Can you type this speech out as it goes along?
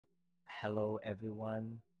Hello,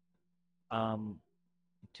 everyone. Um,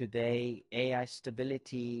 Today, AI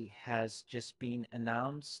stability has just been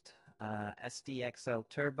announced. SDXL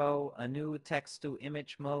Turbo, a new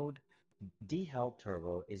text-to-image mode. DHEL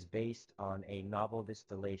Turbo is based on a novel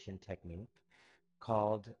distillation technique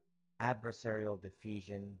called adversarial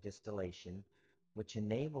diffusion distillation, which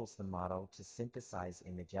enables the model to synthesize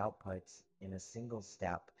image outputs in a single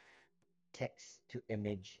step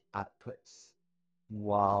text-to-image outputs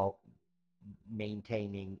while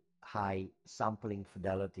maintaining high sampling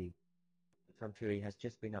fidelity. ComfyUi has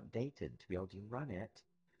just been updated to be able to run it.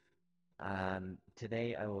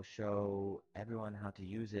 Today I will show everyone how to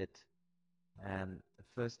use it.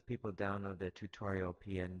 First, people download the tutorial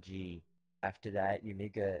PNG. After that, you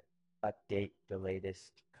need to update the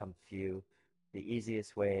latest ComfyUi. The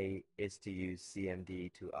easiest way is to use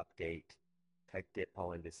CMD to update. Type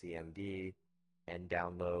dipole into CMD and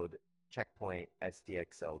download Checkpoint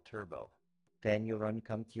SDXL Turbo. Then you run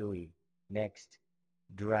ComfyUi. Next,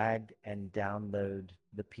 drag and download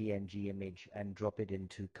the PNG image and drop it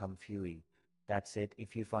into ComfyUi. That's it.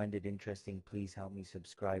 If you find it interesting, please help me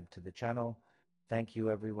subscribe to the channel. Thank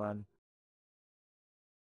you, everyone.